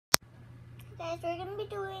guys, we're gonna be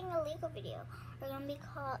doing a Lego video.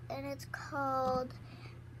 It's called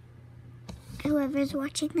Whoever's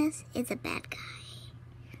Watching This is a Bad Guy.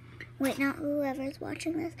 Wait, not whoever's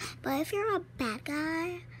watching this, but if you're a bad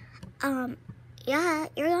guy, yeah,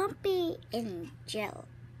 you're gonna be in jail.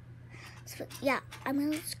 So yeah, I'm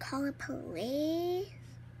gonna just call the police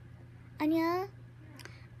on you.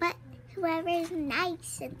 But whoever is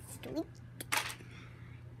nice and sweet,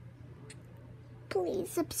 please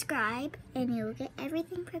subscribe and you'll get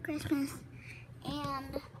everything for Christmas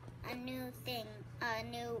and a new thing,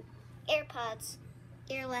 new AirPods,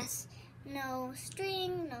 earless, no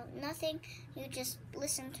string, no nothing. You just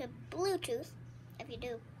listen to Bluetooth if you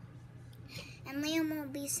do. And Liam will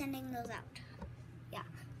be sending those out. Yeah,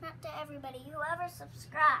 not to everybody. Whoever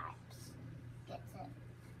subscribes gets it.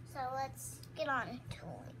 So let's get on to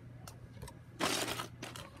it.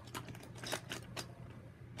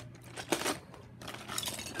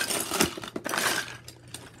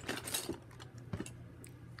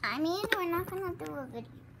 I mean, we're not gonna do a video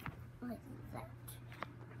like that.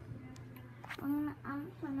 I'm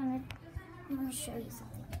gonna show you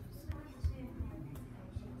something.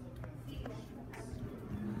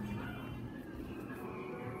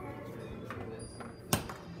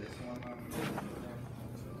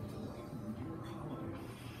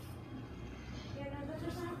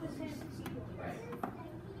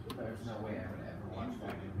 There's no way I would ever watch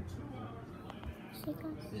that movie.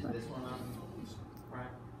 Is this one on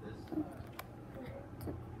Prime? This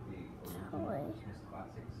Toy.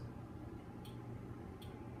 Classics.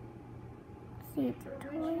 See, it's a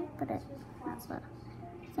toy, but it's not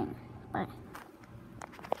a thing. Bye.